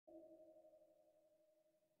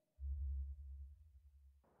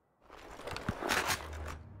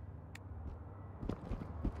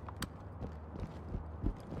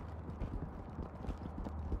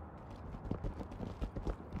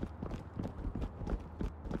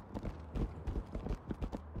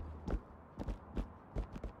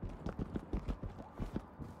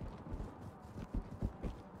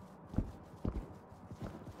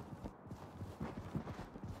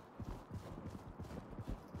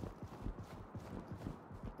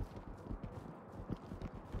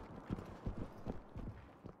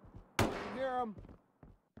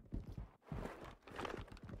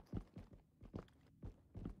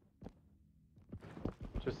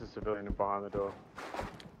civilian behind the door.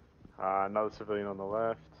 Another civilian on the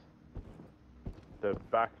left. The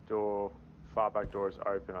back door, far back door is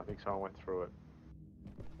open. I think someone went through it.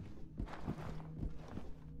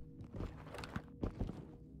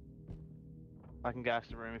 I can gas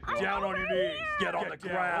the room if you want. Down on your knees. Get on the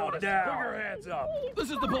ground now. Put your hands up. This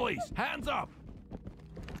is the police. Hands up.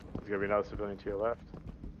 There's going to be another civilian to your left.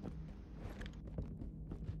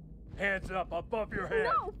 Hands up above your head.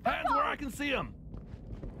 No, Hands where I can see them.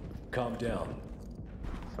 Calm down.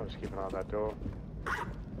 Someone's keeping an eye on that door.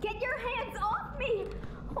 get your hands off me!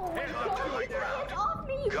 Oh my Hands God, up to get the your hands ground. off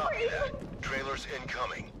me, you Copy crazy! that. Trailers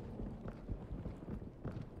incoming.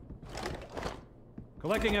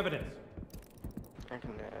 Collecting evidence.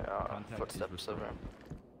 Footsteps over him.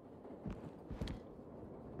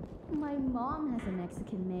 My mom has a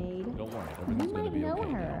Mexican maid. Don't worry, You everything's gonna might be know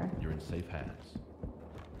okay her. now. You're in safe hands.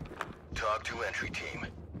 Talk to entry team.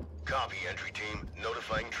 Copy, entry team.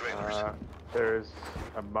 Notifying trailers. There's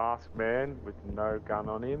a masked man with no gun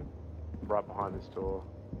on him right behind this door.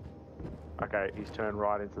 Okay, he's turned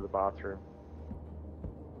right into the bathroom.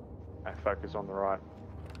 And focus on the right.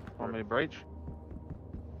 Want me to breach?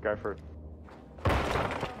 Go for it.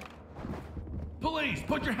 Police,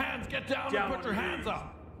 put your hands, get down and put your hands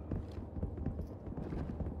up.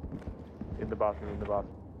 In the bathroom, in the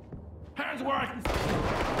bathroom. Hands where I can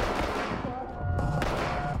see.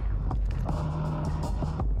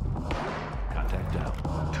 Contact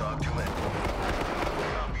down. Talk to entry.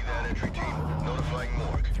 Copy that, entry team. Notifying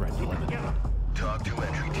morgue. Threat eliminated. Talk to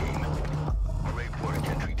entry team. Report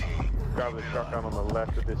entry team. Grab the shotgun on the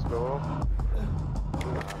left of this door.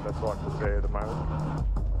 That's all I can see at the moment.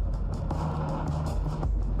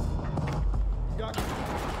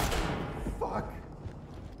 Fuck.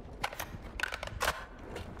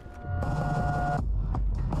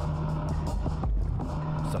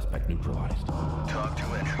 Suspect neutralized. Talk to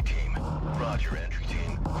entry team. Roger, entry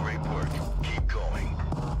team. Great work. Keep going.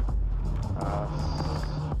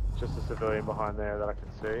 Just a civilian behind there that I can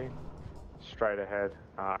see. Straight ahead.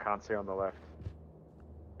 I can't see on the left.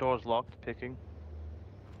 Door's locked, picking.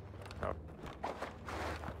 No. I'll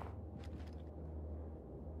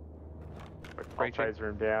Breaching. taser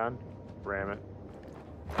him down. Ram it.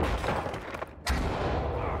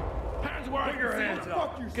 Hands where I Put your can see hands them.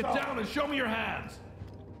 up. Get down and show me your hands.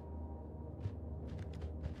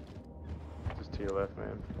 Just to your left,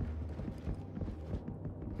 man.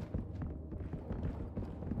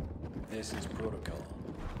 This is protocol.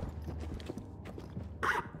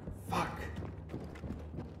 Fuck.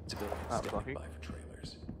 Civilians lucky. standing by for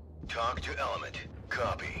trailers. Talk to element.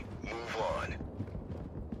 Copy. Move on.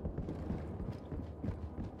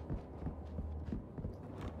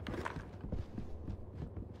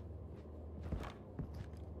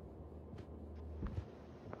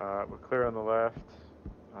 We're clear on the left.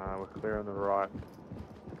 We're clear on the right.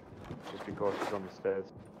 Just be cautious on the stairs.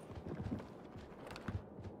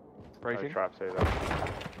 No Breaching. traps either.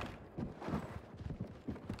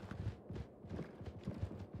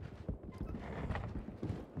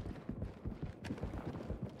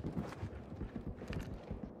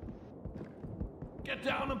 Get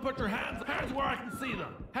down and put your hands. Hands where I can see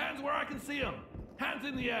them. Hands where I can see them. Hands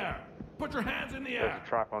in the air. Put your hands in the There's air. a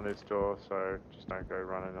trap on this door, so just don't go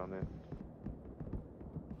running on it.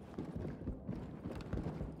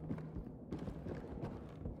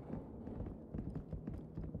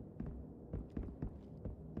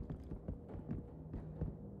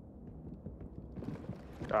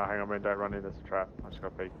 Hang on, man, don't run in, there's a trap. I just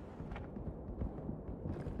got peek.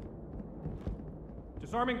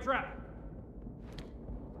 Disarming trap.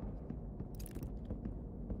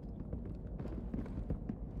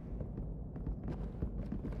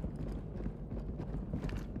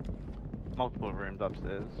 Multiple rooms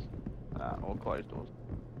upstairs. All closed doors.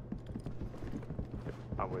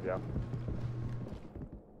 I'm with you.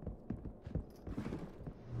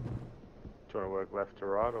 Do you want to work left to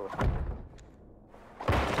right or?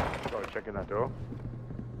 Got to check in that door.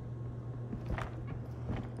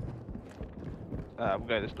 We'll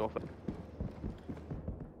go this door first.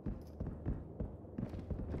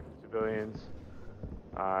 Civilians,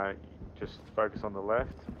 just focus on the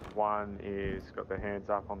left. One is got their hands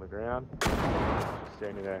up on the ground, just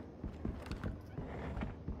standing there.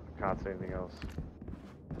 Can't see anything else.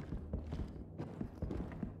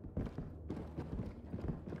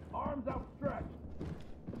 Arms outstretched.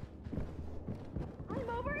 I'm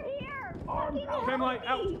over here! Arms Fucking out. help Femlight, me!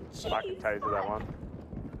 out. I can taser that one.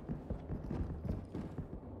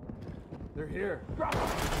 They're here. Drop it.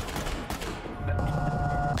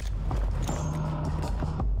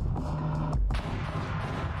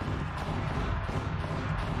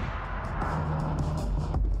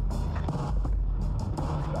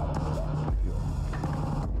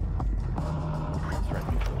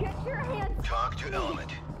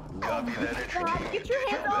 Copy that entry God, team. get your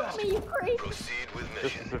hands off me, you creep! Proceed with Just a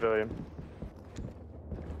mission. civilian.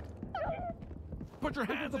 Put your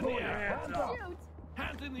hands in the air. Shoot!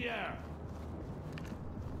 Hands in the air.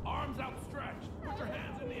 Arms outstretched. Put your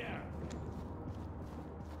hands in the air.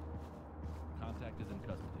 Contact is in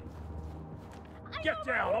custody. Get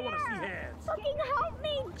down! I want to see hands! Fucking help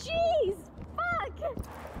me! Jeez! Fuck!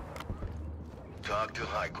 Talk to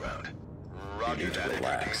high ground. Roger need to that entry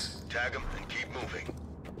relax. team. Tag them and keep moving.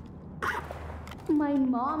 My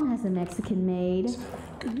mom has a Mexican maid.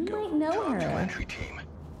 You might know Talk to her. entry team.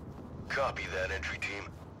 Copy that entry team.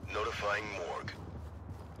 Notifying morgue.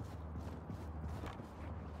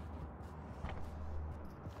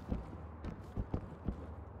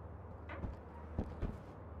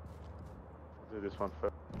 Do this one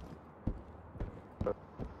first.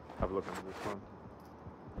 Have a look into this one.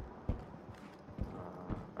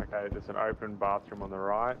 Okay, there's an open bathroom on the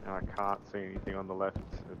right, and I can't see anything on the left.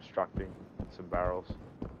 It's obstructing some barrels.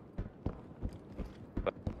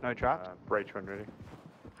 No traps? Breach when ready.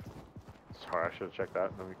 Sorry, I should have checked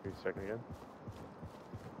that. Let me quick second again.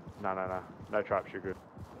 No. No traps, you're good.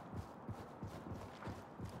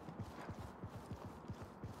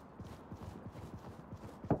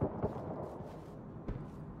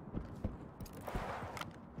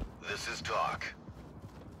 This is Talk.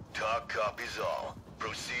 Talk copies all.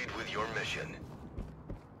 Proceed with your mission.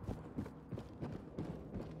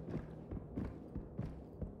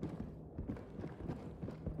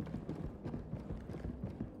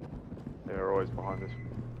 They're always behind us.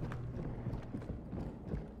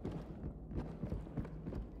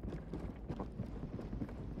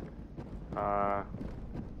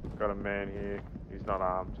 Got a man here. He's not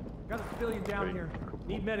armed. Got a civilian down Wait. here.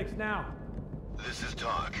 Need medics now. This is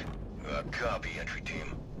Talk. Copy, entry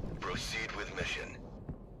team. Proceed with mission.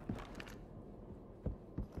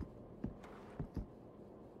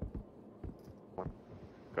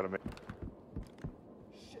 Got a man.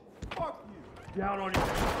 Down on your...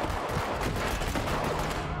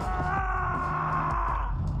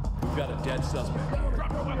 We've got a dead suspect here.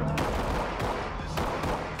 Drop your weapon.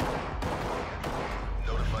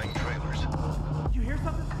 Notifying trailers. You hear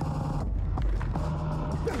something?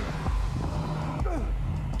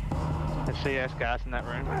 There's CS gas in that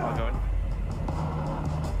room. I'll go in.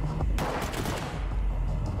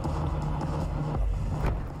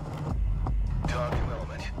 Talk to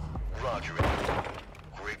element. Roger it.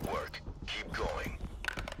 Great work. Keep going.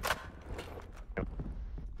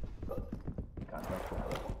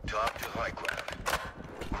 Talk to high ground.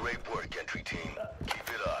 Great work, entry team. Keep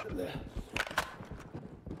it up.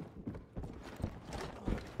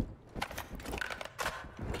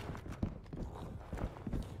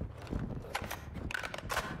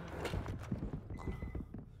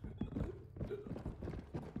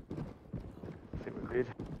 I think we're good.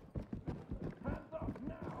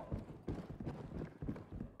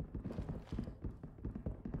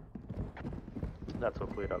 That's all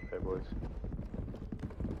cleared up there, boys.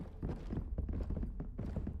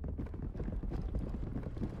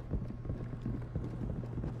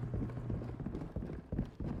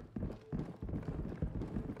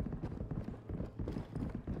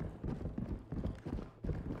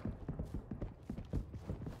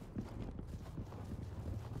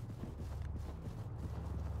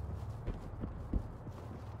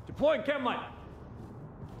 Deploying chem light.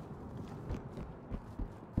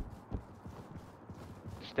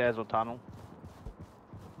 Stairs or tunnel?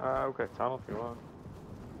 Okay, tunnel if you want.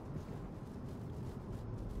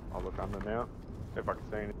 I'll look under now, if I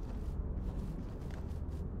can see anything.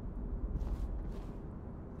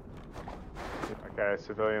 Okay,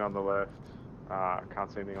 civilian on the left.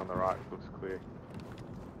 Can't see anything on the right, looks clear.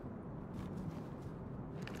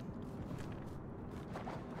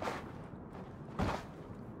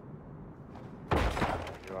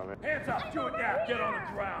 You want me? Hands up! Do it now! Get on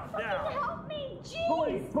the ground! Now! Help me! Jeez!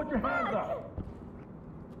 Police, put your hands Fuck. up!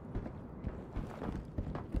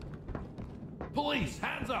 Police,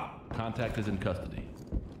 hands up. Contact is in custody.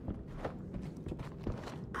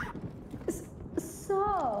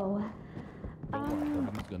 So,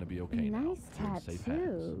 Everything's gonna be okay now. nice You're in safe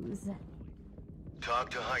hands. tattoos. Talk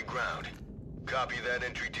to high ground. Copy that,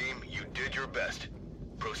 entry team. You did your best.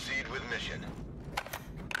 Proceed with mission.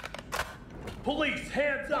 Police,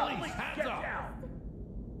 hands up! Police, hands Get up. down!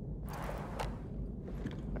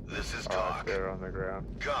 This is Alright, Talk. they're on the ground.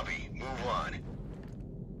 Copy. Move on.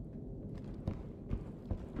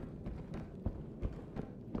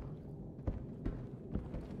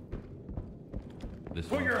 This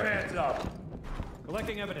Put one's your second. hands up!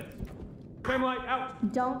 Collecting evidence. Chem light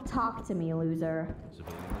out. Don't talk to me, loser.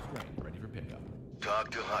 Civilian restrained, ready for pickup. Talk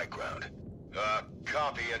to high ground.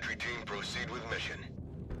 Copy, entry team. Proceed with mission.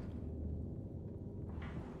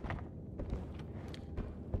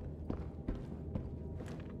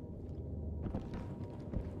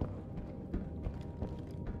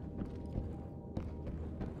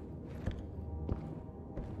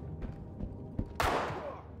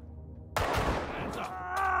 Hands up!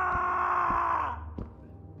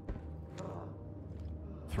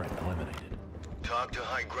 Threat eliminated. Talk to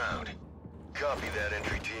high ground. Copy that,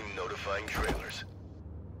 entry team. Notifying trailers.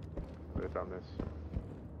 They've done this.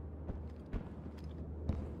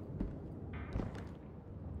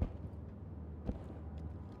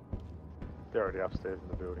 They're already upstairs in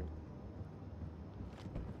the building.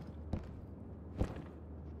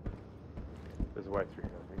 There's a way through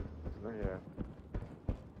here, I think. Isn't there?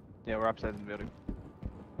 Yeah. Yeah, we're upstairs in the building.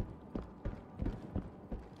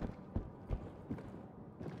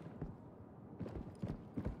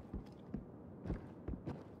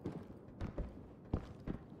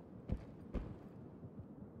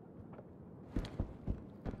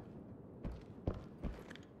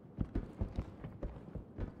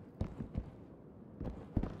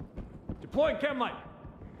 Deploying chem light.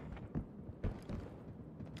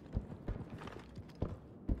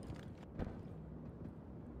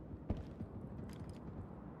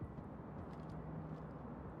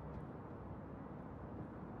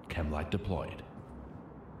 Chem light deployed.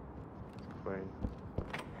 It's clean.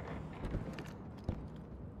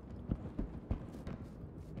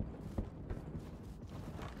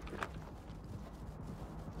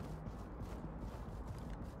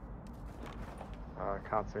 I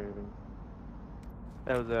can't see anything.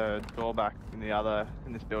 There was a door back in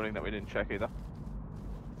this building that we didn't check either.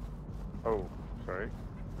 Oh, sorry.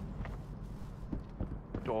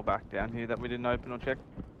 Door back down here that we didn't open or check.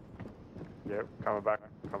 Yep, coming back.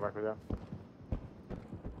 Come back with you.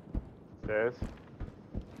 Stairs.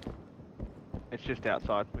 It's just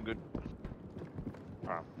outside. We're good.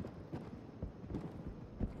 Alright.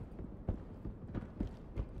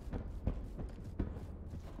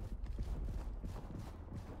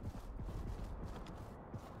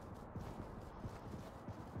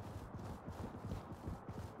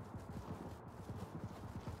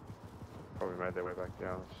 Probably made their way back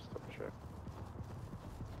down. Let's just double check.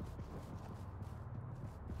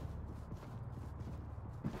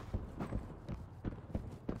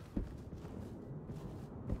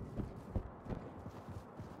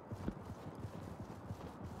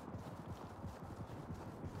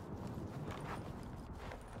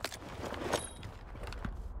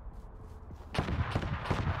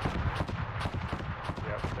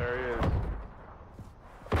 Yep, there he is.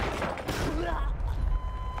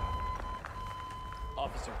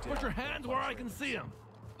 Officer down. Put your hands where I can see them.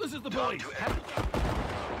 This is the Talk police. to entry team.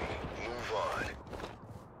 Move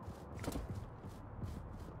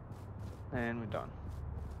on. And we're done.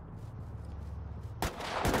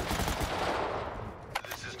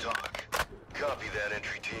 This is talk. Copy that,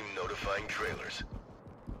 entry team. Notifying trailers.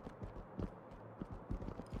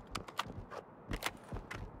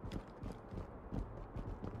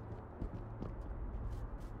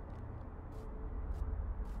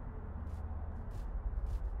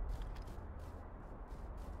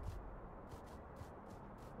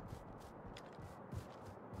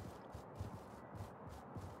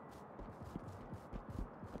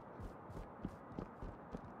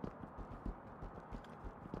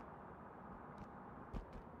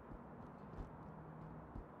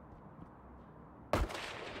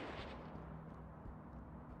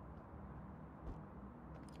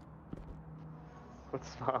 What's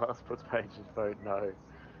smart ass puts pages don't know.